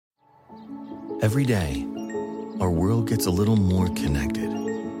Every day, our world gets a little more connected,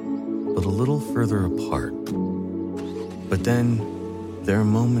 but a little further apart. But then, there are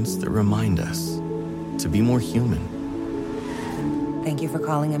moments that remind us to be more human. Thank you for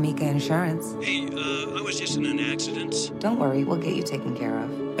calling Amica Insurance. Hey, I was just in an accident. Don't worry, we'll get you taken care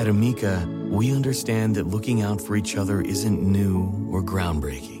of. At Amica, we understand that looking out for each other isn't new or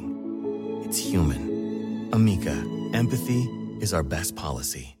groundbreaking. It's human. Amica, empathy is our best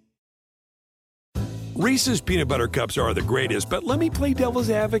policy. Reese's peanut butter cups are the greatest, but let me play devil's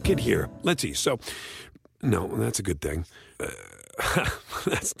advocate here. Let's see. So, no, that's a good thing.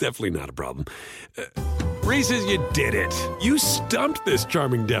 That's definitely not a problem. Reese's, you did it. You stumped this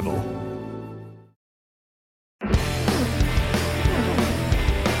charming devil.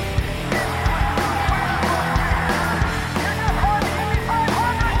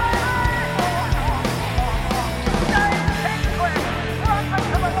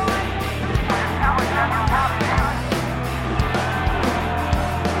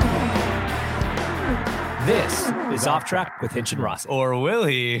 This is Off Track with Hinch and Ross. Or will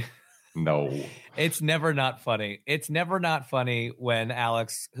he? No. It's never not funny. It's never not funny when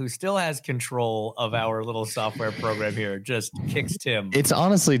Alex, who still has control of our little software program here, just kicks Tim. It's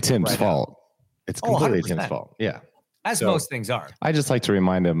honestly Tim's Right fault. It's completely 100%. Tim's fault. Yeah. As So- most things are. I just like to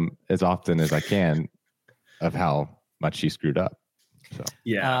remind him as often as I can of how much he screwed up. So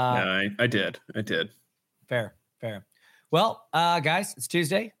Yeah, I did. Fair. Well, guys, it's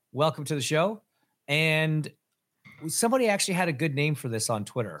Tuesday. Welcome to the show. And somebody actually had a good name for this on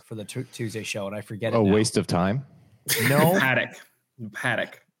Twitter for the Tuesday show, and I forget it now. waste of time. No.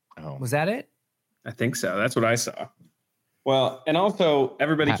 Paddock. Oh, Was that it? I think so. That's what I saw. Well, and also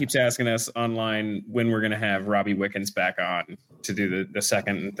everybody keeps asking us online when we're going to have Robbie Wickens back on to do the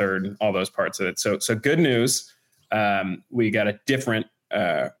second and third and all those parts of it. So good news. We got a different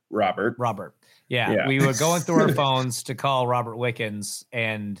Robert. Yeah. We were going through our phones to call Robert Wickens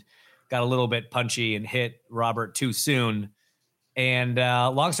and got a little bit punchy and hit Robert too soon. And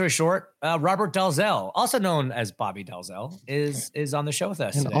long story short, Robert Dalzell, also known as Bobby Dalzell, is on the show with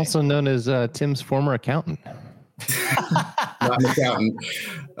us and today. also known as Tim's former accountant. Not an accountant.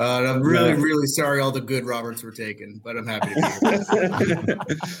 I'm really sorry all the good Roberts were taken, but I'm happy to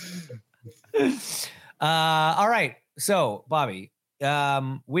be here. All right. So, Bobby,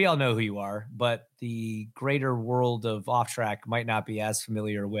 we all know who you are, but the greater world of Off Track might not be as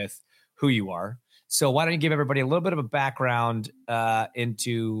familiar with who you are. So why don't you give everybody a little bit of a background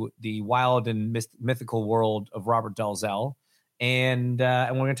into the wild and mythical world of Robert Dalzell. And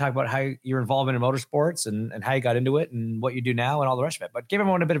we're going to talk about how your involvement in motorsports and how you got into it and what you do now and all the rest of it. But give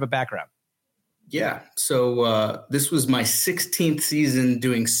everyone a bit of a background. Yeah. So this was my 16th season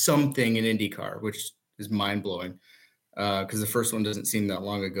doing something in IndyCar, which is mind blowing because the first one doesn't seem that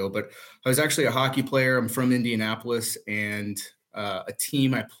long ago. But I was actually a hockey player. I'm from Indianapolis, and a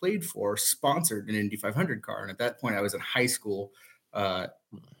team I played for sponsored an Indy 500 car. And at that point I was in high school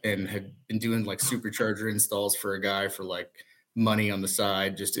and had been doing like supercharger installs for a guy for like money on the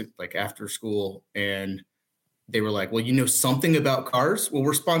side, just like after school. And they were like, well, you know something about cars? Well,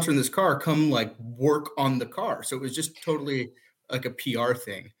 we're sponsoring this car. Come like work on the car. So it was just totally like a PR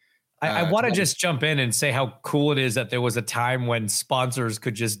thing. I want to just jump in and say how cool it is that there was a time when sponsors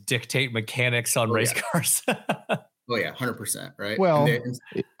could just dictate mechanics on race cars. Oh yeah, 100%. Right. Well,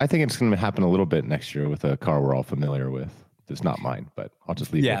 I think it's going to happen a little bit next year with a car we're all familiar with. It's not mine, but I'll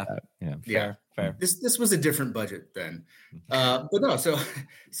just leave it at that. Yeah. Fair. This was a different budget then. But no, so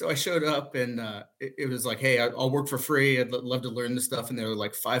I showed up and it was like, hey, I'll work for free. I'd love to learn this stuff. And they were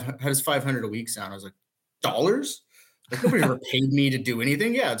like, how does 500 a week sound? I was like, dollars? Like nobody ever paid me to do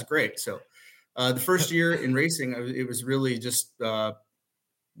anything. Yeah, it's great. So the first year in racing, it was really just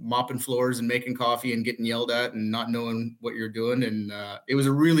mopping floors and making coffee and getting yelled at and not knowing what you're doing. And it was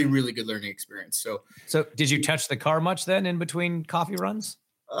a really, really good learning experience. So did you touch the car much then in between coffee runs?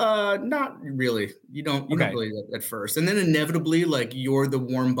 Not really. You don't really at first. And then inevitably, like you're the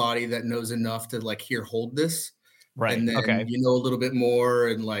warm body that knows enough to like, here, hold this. Right. And then you know a little bit more.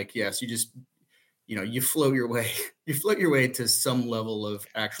 And like, yes, you just, you float your way to some level of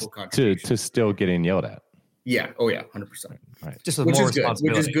actual contribution. To still getting yelled at. Yeah. Oh yeah. 100%. Right. Just with more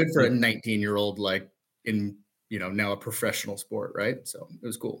responsibility. Which is good for a 19-year-old, like in, now a professional sport. Right. So it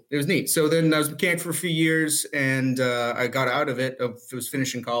was cool. It was neat. So then I was a mechanic for a few years and I got out of it. I was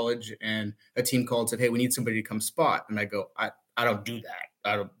finishing college and a team called and said, hey, we need somebody to come spot. And I go, I don't do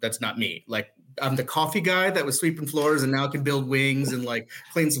that. That's not me. Like I'm the coffee guy that was sweeping floors and now can build wings and like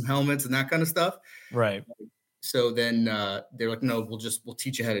clean some helmets and that kind of stuff. Right. So then they're like, no, we'll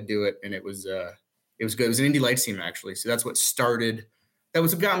teach you how to do it. And it was good. It was an Indy Lights team actually. So that's what started that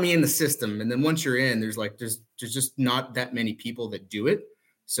was what got me in the system. And then once you're in, there's just not that many people that do it.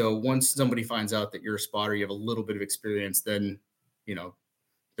 So once somebody finds out that you're a spotter, you have a little bit of experience, then,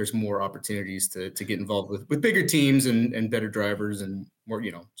 there's more opportunities to get involved with bigger teams and better drivers and more,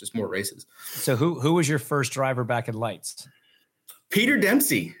 just more races. So who was your first driver back in lights? Peter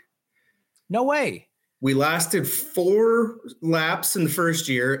Dempsey. No way. We lasted 4 laps in the first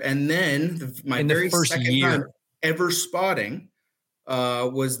year. And then my very second time ever spotting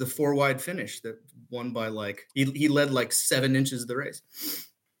was the 4 wide finish that won by he led 7 inches of the race.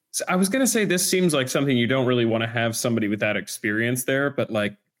 So I was going to say, this seems like something you don't really want to have somebody with that experience there, but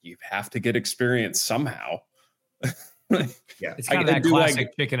you have to get experience somehow. Yeah. It's kind of that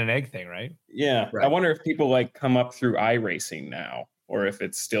classic chicken and egg thing, right? Yeah. Right. I wonder if people come up through iRacing now, or if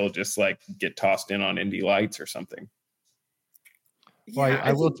it's still just get tossed in on Indy Lights or something. Well,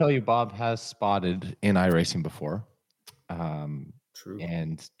 I will tell you, Bob has spotted in iRacing before. True.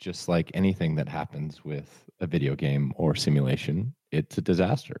 And just like anything that happens with a video game or simulation, it's a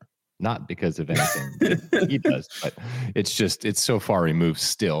disaster. Not because of anything that he does, but it's so far removed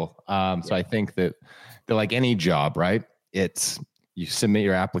still. So I think that they're like any job, right? It's you submit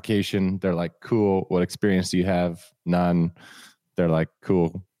your application. They're like, cool. What experience do you have? None. They're like,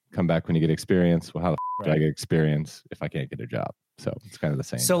 cool. Come back when you get experience. Well, how the f- do I get experience if I can't get a job? So it's kind of the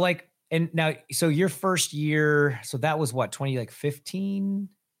same. So and now, so your first year, so that was what, 2015?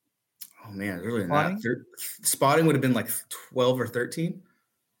 Oh man, really not. Spotting would have been 12 or 13.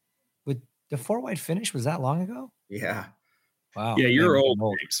 With the 4 wide finish, was that long ago? Yeah. Wow. Yeah, you're old.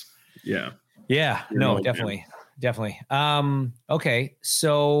 Yeah. Yeah. You're no, definitely. Definitely. Okay.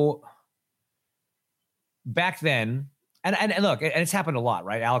 So back then, and look, and it's happened a lot,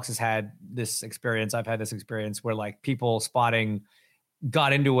 right? Alex has had this experience. I've had this experience where people spotting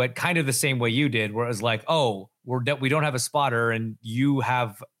got into it kind of the same way you did, where it was like, oh, we don't have a spotter and you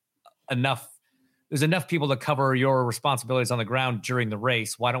have there's enough people to cover your responsibilities on the ground during the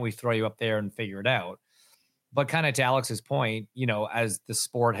race. Why don't we throw you up there and figure it out? But kind of to Alex's point, as the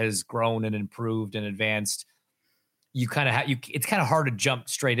sport has grown and improved and advanced, you kind of it's kind of hard to jump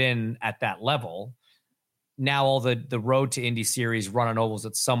straight in at that level. Now all the road to Indy series run on ovals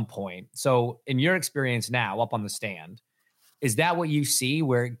at some point. So in your experience now up on the stand, is that what you see,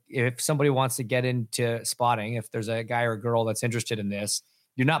 where if somebody wants to get into spotting, if there's a guy or a girl that's interested in this,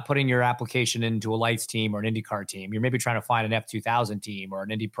 you're not putting your application into a lights team or an IndyCar team. You're maybe trying to find an F2000 team or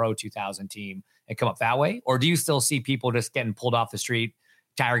an Indy Pro 2000 team and come up that way? Or do you still see people just getting pulled off the street,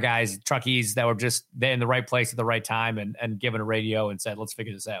 tire guys, truckies that were just in the right place at the right time and given a radio and said, let's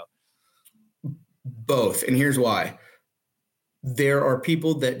figure this out? Both. And here's why. There are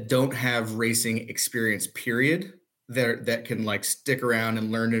people that don't have racing experience, period, that can stick around and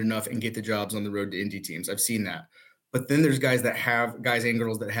learn it enough and get the jobs on the road to Indy teams. I've seen that. But then there's guys and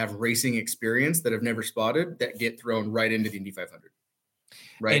girls that have racing experience that have never spotted that get thrown right into the Indy 500.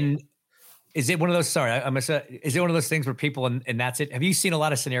 Right. And is it one of those, is it one of those things where people, and that's it? Have you seen a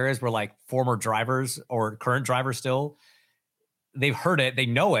lot of scenarios where former drivers or current drivers still, they've heard it, they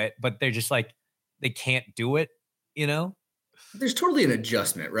know it, but they're just they can't do it, There's totally an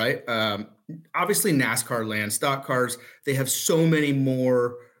adjustment, right? Obviously NASCAR land, stock cars, they have so many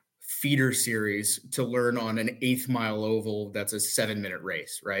more feeder series to learn on an 1/8 mile oval that's a 7-minute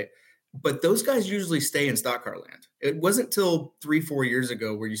race, right? But those guys usually stay in stock car land. It wasn't till 3-4 years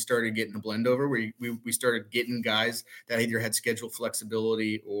ago where you started getting a blend over, where we started getting guys that either had schedule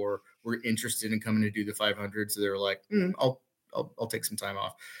flexibility or were interested in coming to do the 500. So they were like, I'll take some time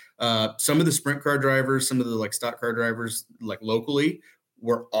off. Some of the sprint car drivers, some of the stock car drivers, locally,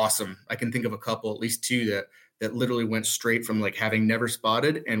 were awesome. I can think of a couple, at least 2 that literally went straight from having never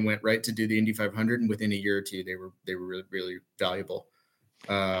spotted and went right to do the Indy 500. And within a year or 2, they were really, really valuable.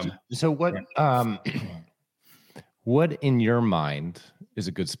 So what in your mind is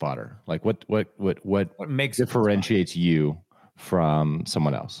a good spotter? What makes differentiates you from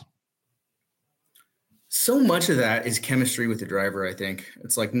someone else? So much of that is chemistry with the driver. I think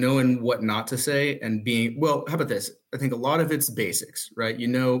it's knowing what not to say and how about this? I think a lot of it's basics, right? You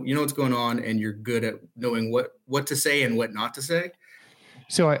know what's going on and you're good at knowing what to say and what not to say.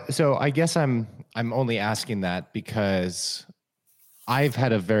 So I guess I'm only asking that because I've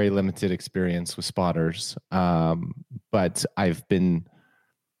had a very limited experience with spotters. But I've been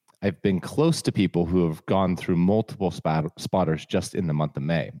close to people who have gone through multiple spotters just in the month of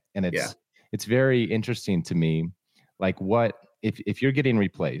May. And it's very interesting to me, what if you're getting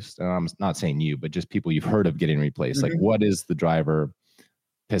replaced, and I'm not saying you, but just people you've heard of getting replaced, mm-hmm. What is the driver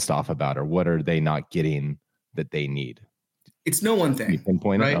pissed off about, or what are they not getting that they need? It's no one thing,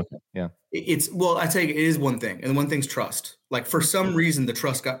 pinpoint right? Okay. Yeah. I tell you, it is one thing. And one thing's trust. Like for some reason, the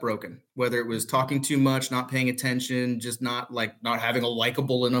trust got broken, whether it was talking too much, not paying attention, just not having a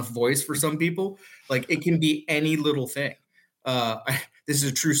likable enough voice for some people. Like it can be any little thing. This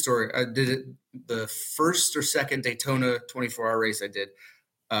is a true story. I did it the first or second Daytona 24-hour race I did.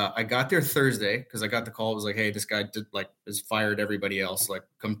 I got there Thursday because I got the call. It was like, hey, this guy has fired everybody else. Like,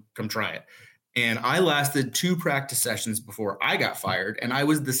 come try it. And I lasted 2 practice sessions before I got fired. And I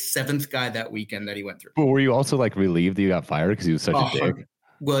was the 7th guy that weekend that he went through. But were you also like relieved that you got fired because he was such a dick?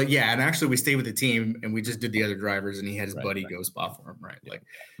 Well, yeah. And actually we stayed with the team and we just did the other drivers and he had his buddy go spot for him. Right. Like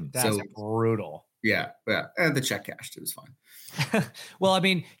that's brutal. Yeah. Yeah. And the check cashed. It was fine. Well, I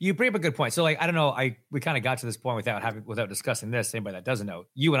mean, you bring up a good point. So like, I don't know. We kind of got to this point without discussing this. Anybody that doesn't know,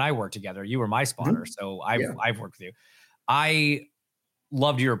 you and I worked together. You were my spotter. So I've worked with you. I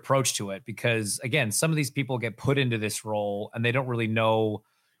loved your approach to it because again, some of these people get put into this role and they don't really know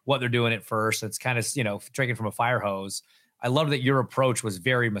what they're doing at first. It's kind of, drinking from a fire hose. I love that your approach was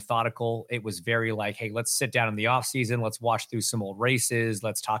very methodical. It was very like, hey, let's sit down in the off season. Let's watch through some old races.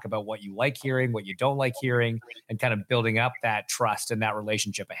 Let's talk about what you like hearing, what you don't like hearing, and kind of building up that trust and that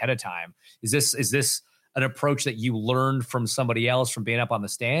relationship ahead of time. Is this an approach that you learned from somebody else from being up on the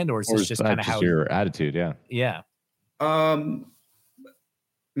stand, or is this just kind of how your attitude? Yeah. Yeah.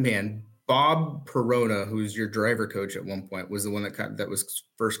 Man, Bob Perona, who's your driver coach at one point, was the one that was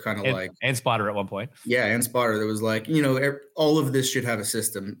first kind of and spotter at one point. Yeah, and spotter. That was like, all of this should have a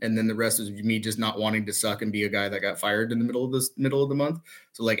system, and then the rest was me just not wanting to suck and be a guy that got fired in the middle of the month.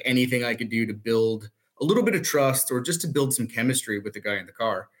 So like anything I could do to build a little bit of trust or just to build some chemistry with the guy in the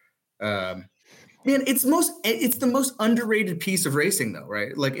car. Man, it's the most underrated piece of racing, though,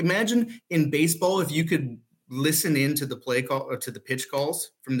 right? Like imagine in baseball if you could listen into the play call or to the pitch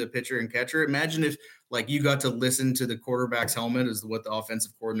calls from the pitcher and catcher. Imagine if like you got to listen to the quarterback's helmet is what the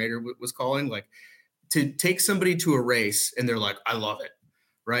offensive coordinator was calling, like to take somebody to a race and they're like, I love it.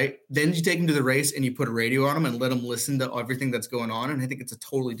 Right. Then you take them to the race and you put a radio on them and let them listen to everything that's going on. And I think it's a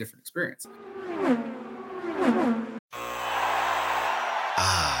totally different experience.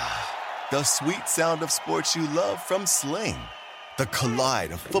 The sweet sound of sports you love from Sling. The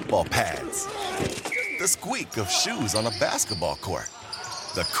collide of football pads. The squeak of shoes on a basketball court.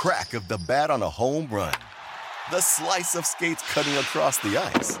 The crack of the bat on a home run. The slice of skates cutting across the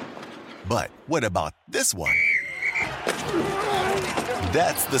ice. But what about this one?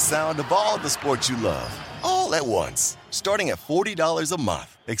 That's the sound of all the sports you love, all at once. Starting at $40 a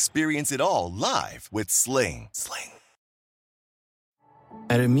month. Experience it all live with Sling.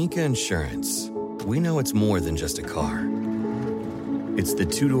 At Amica Insurance, we know it's more than just a car. It's the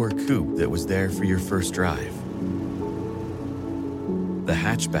 2-door coupe that was there for your first drive. The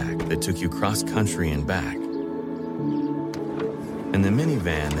hatchback that took you cross-country and back. And the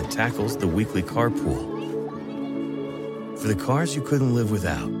minivan that tackles the weekly carpool. For the cars you couldn't live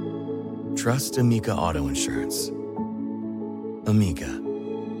without, trust Amica Auto Insurance. Amica.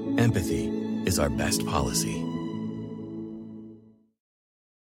 Empathy is our best policy.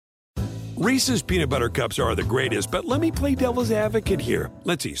 Reese's peanut butter cups are the greatest, but let me play devil's advocate here.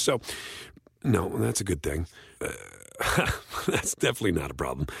 Let's see. So, no, that's a good thing. That's definitely not a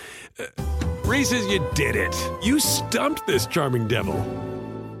problem. Reese's, you did it. You stumped this charming devil.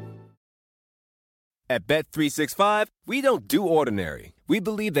 At Bet365, we don't do ordinary. We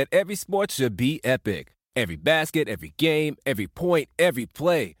believe that every sport should be epic. Every basket, every game, every point, every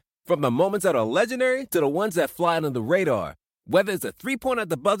play. From the moments that are legendary to the ones that fly under the radar. Whether it's a 3-pointer at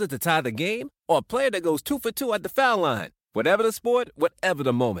the buzzer to tie the game or a player that goes 2 for 2 at the foul line. Whatever the sport, whatever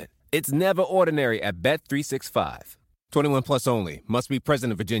the moment. It's never ordinary at Bet365. 21 plus only. Must be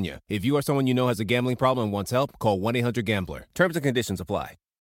present in Virginia. If you or someone you know has a gambling problem and wants help, call 1-800-GAMBLER. Terms and conditions apply.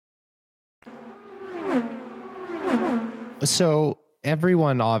 So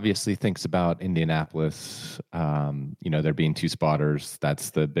everyone obviously thinks about Indianapolis. There being 2 spotters.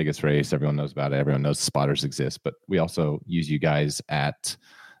 That's the biggest race. Everyone knows about it. Everyone knows spotters exist. But we also use you guys at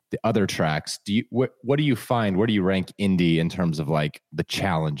the other tracks. What do you find? Where do you rank Indy in terms of like the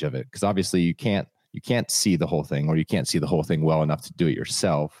challenge of it? Because obviously you can't see the whole thing, or you can't see the whole thing well enough to do it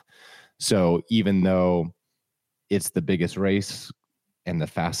yourself. So even though it's the biggest race and the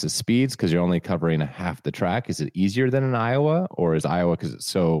fastest speeds, because you're only covering half the track, is it easier than in Iowa, or is Iowa because it's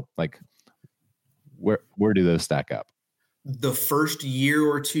so like where do those stack up? The first year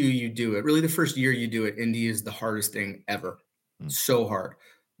or two you do it, really the first year you do it, Indy is the hardest thing ever. So hard.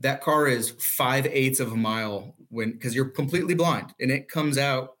 That car is 5/8 of a mile because you're completely blind, and it comes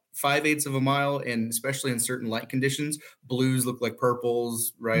out 5/8 of a mile, and especially in certain light conditions, blues look like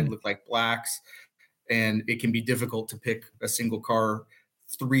purples, right? Look like blacks, and it can be difficult to pick a single car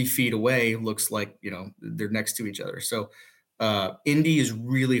 3 feet away looks like, they're next to each other. So Indy is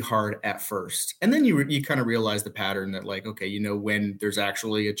really hard at first. And then you kind of realize the pattern that like, okay, when there's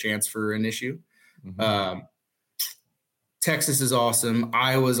actually a chance for an issue. Mm-hmm. Texas is awesome.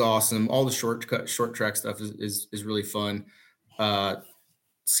 Iowa's awesome. All the short track stuff is really fun.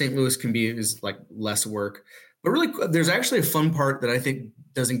 St. Louis is like less work, but really there's actually a fun part that I think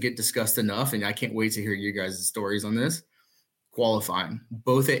doesn't get discussed enough. And I can't wait to hear you guys' stories on this. Qualifying,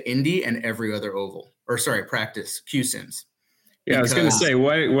 both at Indy and every other practice, QSIMs. Yeah, I was going to say,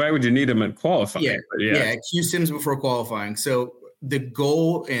 why would you need them at qualifying? Yeah, QSIMs before qualifying. So the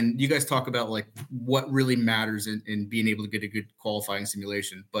goal, and you guys talk about like what really matters in being able to get a good qualifying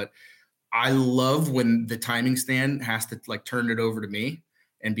simulation. But I love when the timing stand has to like turn it over to me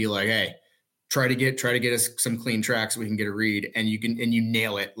and be like, hey, try to get us some clean tracks so we can get a read, and you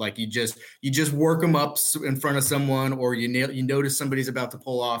nail it. Like you just work them up in front of someone, or you notice somebody's about to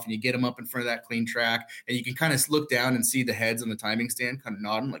pull off and you get them up in front of that clean track, and you can kind of look down and see the heads on the timing stand kind of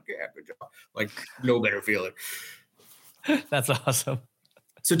nodding like, yeah, good job. Like no better feeling. That's awesome.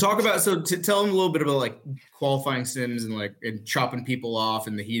 So tell them a little bit about like qualifying sims and chopping people off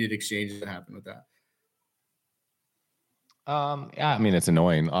and the heated exchanges that happen with that. Yeah, I mean, it's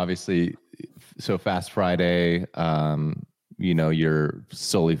annoying, obviously. So Fast Friday, you're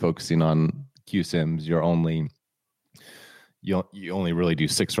solely focusing on QSIMs. You only really do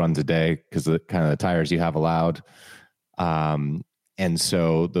 6 runs a day because of the tires you have allowed. And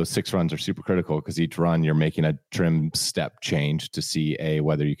so those 6 runs are super critical because each run you're making a trim step change to see A,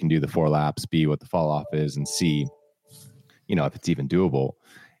 whether you can do the 4 laps, B, what the fall off is, and C, if it's even doable.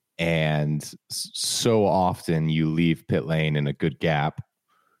 And so often you leave pit lane in a good gap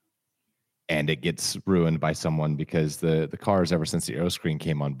and it gets ruined by someone because the cars, ever since the aero screen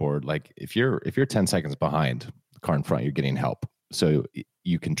came on board, like if you're 10 seconds behind the car in front, you're getting help. So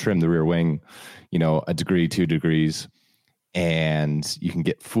you can trim the rear wing, a degree, 2 degrees, and you can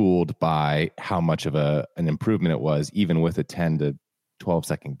get fooled by how much of an improvement it was, even with a 10 to 12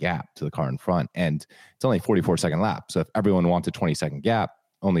 second gap to the car in front. And it's only a 44-second lap. So if everyone wants a 20-second gap,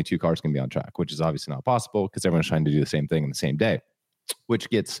 only 2 cars can be on track, which is obviously not possible because everyone's trying to do the same thing in the same day, which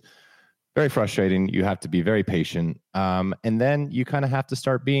gets very frustrating. You have to be very patient. And then you kind of have to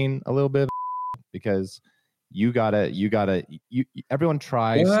start being a little bit because everyone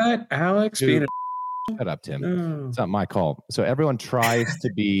tries. What? Alex being shut up, Tim. No. It's not my call. So everyone tries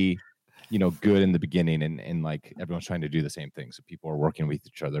to be, good in the beginning and like everyone's trying to do the same thing. So people are working with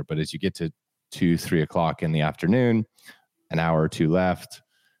each other. But as you get to 2-3 o'clock in the afternoon, an hour or 2 left,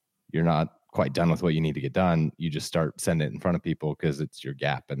 you're not quite done with what you need to get done. You just start sending it in front of people because it's your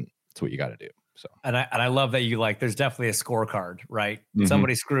gap and it's what you got to do. So, and I love that there's definitely a scorecard, right? Mm-hmm.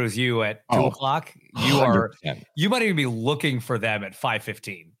 Somebody screws you at 2 o'clock. You might even be looking for them at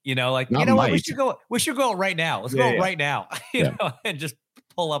 5:15, what? We should go right now. Let's go right now, and just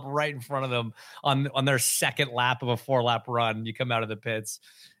pull up right in front of them on their second lap of a 4-lap run. You come out of the pits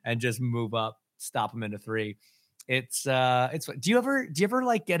and just move up, stop them into 3. It's do you ever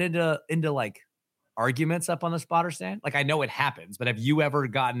like get into like arguments up on the spotter stand? Like I know it happens, but have you ever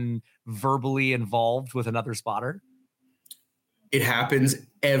gotten verbally involved with another spotter? It happens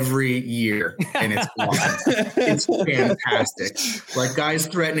every year and it's awesome. It's fantastic. Like guys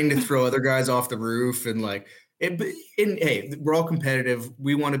threatening to throw other guys off the roof and like hey, we're all competitive.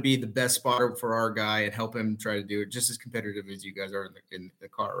 We want to be the best spotter for our guy and help him try to do it just as competitive as you guys are in the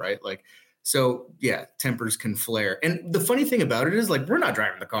car, right? Like, so yeah, tempers can flare. And the funny thing about it is like, we're not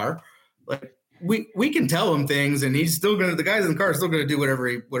driving the car. Like we can tell him things and he's still the guys in the car are still going to do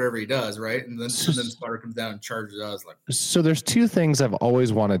whatever he does. Right. And then the spotter comes down and charges us like. So there's 2 things I've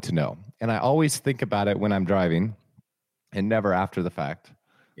always wanted to know. And I always think about it when I'm driving and never after the fact.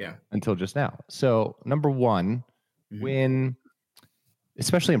 Yeah. Until just now. So number 1, when,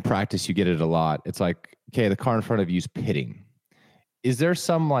 especially in practice, you get it a lot. It's like, okay, the car in front of you is pitting. Is there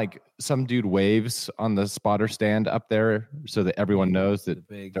some dude waves on the spotter stand up there so that everyone knows that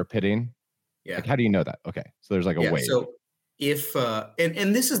they're pitting? Yeah. Like, how do you know that? Okay. So there's like a wave. So if,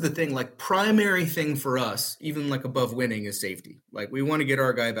 and this is the thing, like primary thing for us, even like above winning is safety. Like we want to get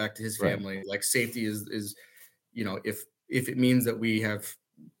our guy back to his family. Right. Like safety is, if it means that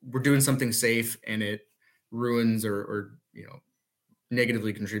we're doing something safe and it ruins or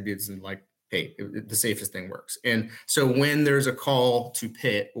negatively contributes and like, hey, the safest thing works. And so when there's a call to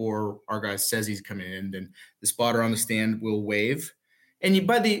pit or our guy says he's coming in, then the spotter on the stand will wave. And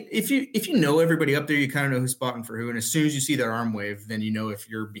if you know everybody up there, you kind of know who's spotting for who. And as soon as you see that arm wave, then you know if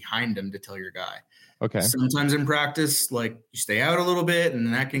you're behind them to tell your guy. Okay. Sometimes in practice, like you stay out a little bit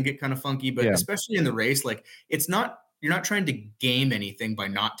and that can get kind of funky, but especially in the race, like it's not trying to game anything by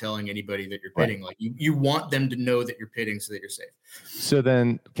not telling anybody that you're pitting. Like you want them to know that you're pitting so that you're safe. So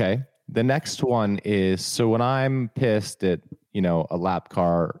then, okay. The next one is, so when I'm pissed at, a lap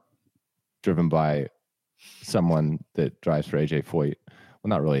car driven by someone that drives for AJ Foyt, well,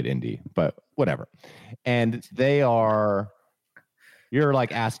 not really at Indy, but whatever. And you're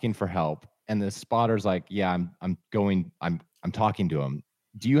like asking for help. And the spotter's like, yeah, I'm talking to him.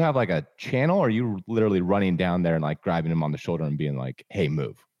 Do you have like a channel, or are you literally running down there and like grabbing him on the shoulder and being like, hey,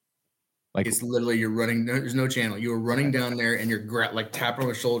 move? Like, it's literally you're running. There's no channel. You're running down there and you're like tapping on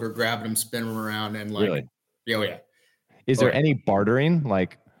the shoulder, grabbing him, spinning him around, and like, really? Yeah. Is there any bartering?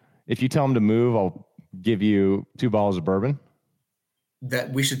 Like, if you tell him to move, I'll give you 2 bottles of bourbon.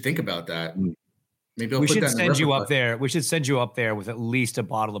 That we should think about that. Maybe we should send you up there. We should send you up there with at least a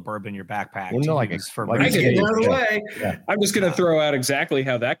bottle of bourbon in your backpack. Well, no, like for I get out of the way. Yeah. I'm just going to throw out exactly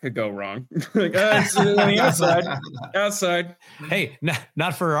how that could go wrong. Like, it's on the outside. Hey,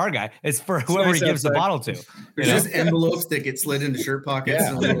 not for our guy. It's for whoever he gives the bottle to. There's just envelopes that get slid into shirt pockets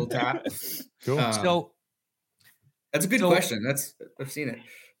and a little tap. Cool. So that's a good question. I've seen it.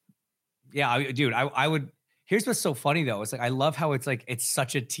 Yeah, dude, I would. Here's what's so funny though. It's like, I love how it's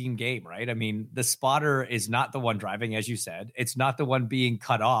such a team game, right? I mean, the spotter is not the one driving, as you said. It's not the one being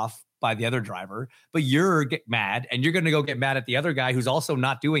cut off by the other driver, but you're get mad and you're going to go get mad at the other guy who's also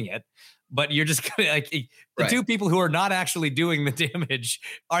not doing it. But you're just going to the two people who are not actually doing the damage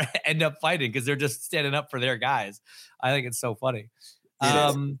end up fighting because they're just standing up for their guys. I think it's so funny.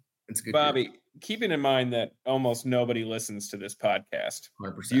 It's good, Bobby. Keeping in mind that almost nobody listens to this podcast,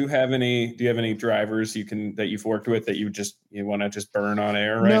 100%. do you have any drivers that you've worked with that you want to just burn on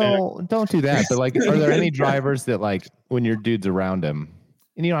air right now? No, don't do that. But like, are there any drivers that like when your dude's around him,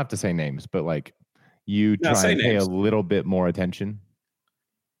 and you don't have to say names, but like you try and pay a little bit more attention?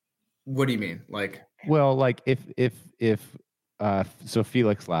 What do you mean? Like, well, like if so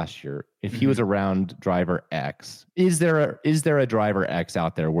Felix last year, if he was around driver X, is there a driver X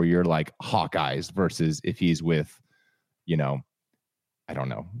out there where you're like Hawkeyes versus if he's with, I don't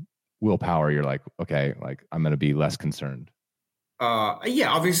know, willpower, you're like, okay, like I'm going to be less concerned. Yeah,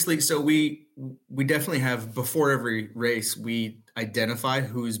 obviously. So we definitely have, before every race, we identify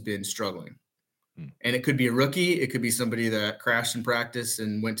who's been struggling. And it could be a rookie. It could be somebody that crashed in practice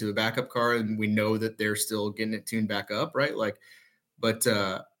and went to a backup car, and we know that they're still getting it tuned back up, right? Like, but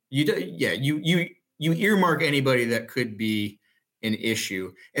you earmark anybody that could be an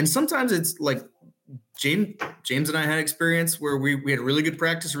issue. And sometimes it's like James and I had experience where we had really good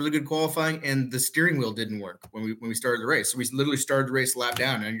practice, really good qualifying, and the steering wheel didn't work when we started the race. So we literally started the race lap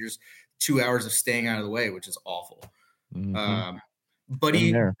down, and you're just 2 hours of staying out of the way, which is awful. Mm-hmm.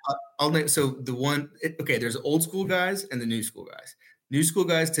 There's old school guys and the new school guys. New school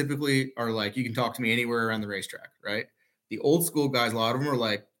guys typically are like, you can talk to me anywhere around the racetrack, right? The old school guys, a lot of them are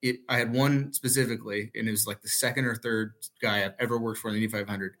like, I had one specifically, and it was like the second or third guy I've ever worked for in the Indy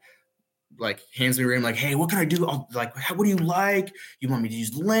 500. Like, hands me a ring, like, hey, what can I do? What do you like? You want me to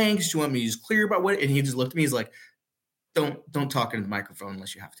use lengths? Do you want me to use clear about what? And he just looked at me. He's like, don't talk into the microphone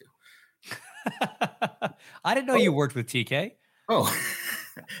unless you have to. I didn't know you worked with TK. Oh,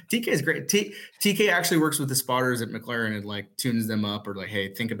 TK is great. TK actually works with the spotters at McLaren and like tunes them up, or like,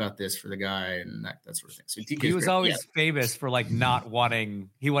 hey, think about this for the guy and that sort of thing. So TK was always famous for like not wanting.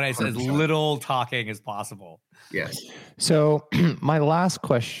 He wanted as little talking as possible. Yes. So my last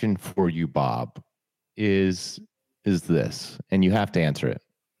question for you, Bob, is this, and you have to answer it.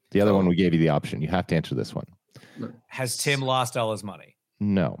 The other one we gave you the option. You have to answer this one. Has Tim lost all his money?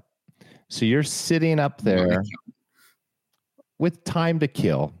 No. So you're sitting up there with time to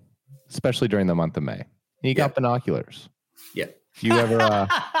kill, especially during the month of May. And you got binoculars. Yeah. Do you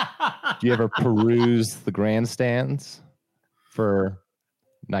ever peruse the grandstands for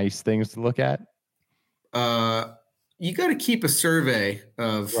nice things to look at? You got to keep a survey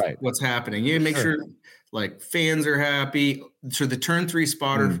of what's happening. You make sure like fans are happy. So the turn 3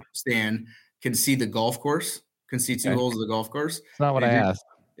 spotter stand can see the golf course, can see 2 holes of the golf course. It's not what I asked.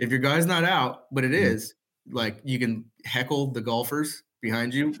 If your guy's not out, but it is, like, you can heckle the golfers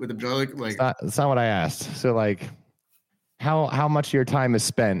behind you with a like. It's not what I asked. So like, how much of your time is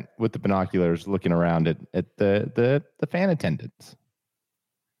spent with the binoculars looking around at the fan attendants,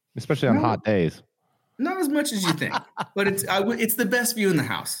 especially on hot days? Not as much as you think, but it's the best view in the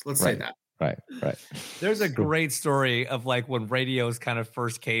house. Let's say that. Right. There's a great story of like when radios kind of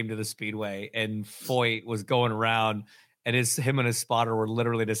first came to the Speedway, and Foyt was going around, and him and his spotter were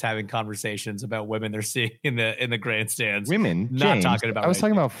literally just having conversations about women they're seeing in the grandstands. Women, not James, talking about. I was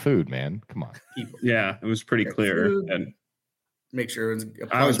talking about food, man. Come on. People. Yeah, it was pretty clear. Food, and make sure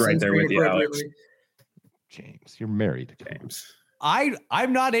I was right there with you, Alex. James, you're married. James.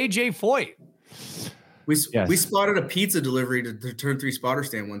 I'm not AJ Foyt. We spotted a pizza delivery to Turn 3 spotter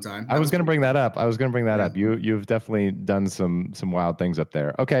stand one time. I was going to bring that up. You've definitely done some wild things up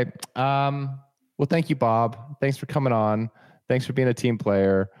there. Okay. Well, thank you, Bob. Thanks for coming on. Thanks for being a team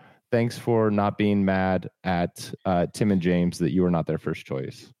player. Thanks for not being mad at Tim and James that you were not their first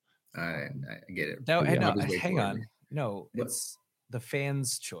choice. I get it. No, hang on. No, it's the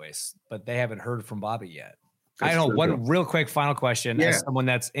fans' choice, but they haven't heard from Bobby yet. I know. One real quick final question. Yeah. As someone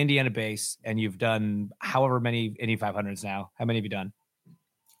that's Indiana based and you've done however many Indy 500s now, how many have you done?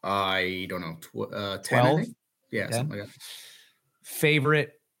 I don't know. 10, 12? I think? Yeah, 10? something like that.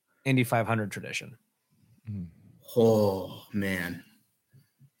 Favorite Indy 500 tradition? Oh, man.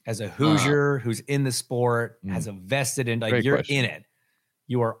 As a Hoosier who's in the sport, has a vested in, like, you're in it.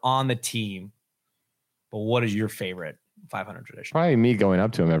 You are on the team. But what is your favorite 500 tradition? Probably me going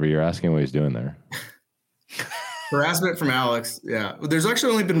up to him every year asking what he's doing there. Harassment from Alex. Yeah. There's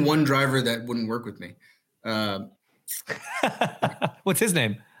actually only been one driver that wouldn't work with me. What's his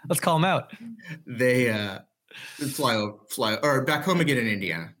name? Let's call him out. They fly or back home again in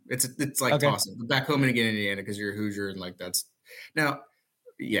Indiana. It's like tossing back home again in Indiana because you're a Hoosier and like that's now.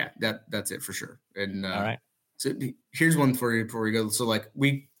 Yeah, that's it for sure. And all right. So here's one for you before we go. So like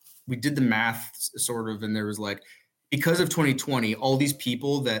we did the math sort of, and there was like, because of 2020, all these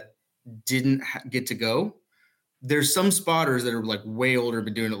people that didn't get to go, there's some spotters that are like way older,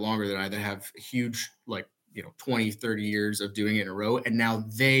 been doing it longer than I, that have huge, like, 20, 30 years of doing it in a row. And now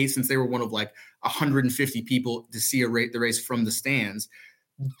since they were one of like 150 people to see the race from the stands,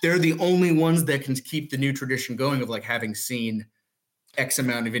 they're the only ones that can keep the new tradition going of like having seen X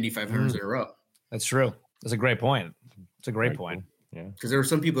amount of Indy 500s in a row. That's true. That's a great point. It's a great point. Yeah. Because there were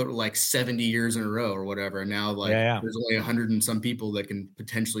some people that were like 70 years in a row or whatever. And now there's only 100 and some people that can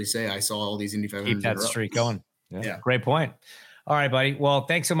potentially say, I saw all these Indy 500s Keep that streak going. Yeah. Great point. All right, buddy. Well,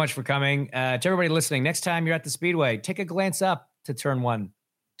 thanks so much for coming. To everybody listening, next time you're at the Speedway, take a glance up to turn 1,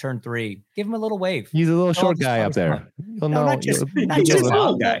 turn 3. Give him a little wave. He's a little short guy up there. Not just a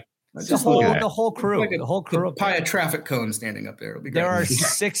little guy. The whole crew. Like the whole crew. Probably a traffic cone standing up there. It'll be great. There are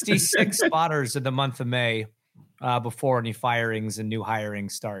 66 spotters in the month of May before any firings and new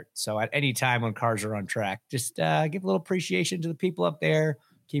hirings start. So at any time when cars are on track, just give a little appreciation to the people up there,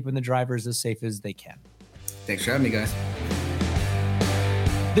 keeping the drivers as safe as they can. Thanks for having me, guys.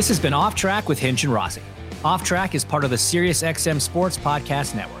 This has been Off Track with Hinch and Rossi. Off Track is part of the SiriusXM Sports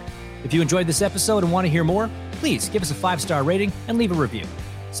Podcast Network. If you enjoyed this episode and want to hear more, please give us a 5-star rating and leave a review.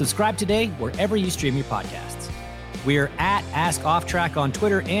 Subscribe today wherever you stream your podcasts. We're at Ask Off Track on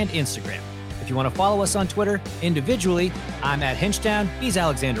Twitter and Instagram. If you want to follow us on Twitter individually, I'm at Hinchtown, he's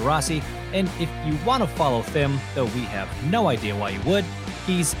Alexander Rossi, and if you want to follow Tim, though we have no idea why you would,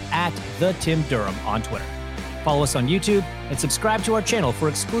 he's at The Tim Durham on Twitter. Follow us on YouTube and subscribe to our channel for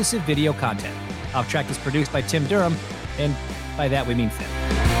exclusive video content. Off Track is produced by Tim Durham, and by that we mean Tim.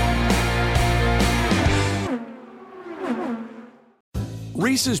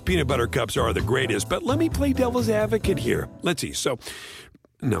 Reese's peanut butter cups are the greatest, but let me play devil's advocate here. Let's see. So,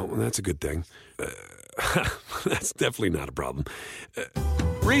 no, that's a good thing. That's definitely not a problem.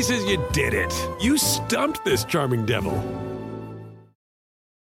 Reese's, you did it. You stumped this charming devil.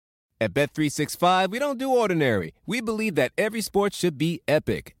 At Bet365, we don't do ordinary. We believe that every sport should be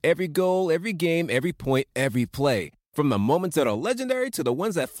epic. Every goal, every game, every point, every play. From the moments that are legendary to the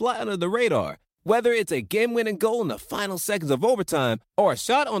ones that fly under the radar. Whether it's a game-winning goal in the final seconds of overtime or a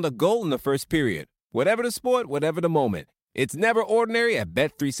shot on the goal in the first period. Whatever the sport, whatever the moment. It's never ordinary at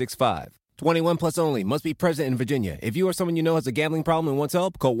Bet365. 21 plus only. Must be present in Virginia. If you or someone you know has a gambling problem and wants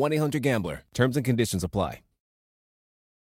help, call 1-800-GAMBLER. Terms and conditions apply.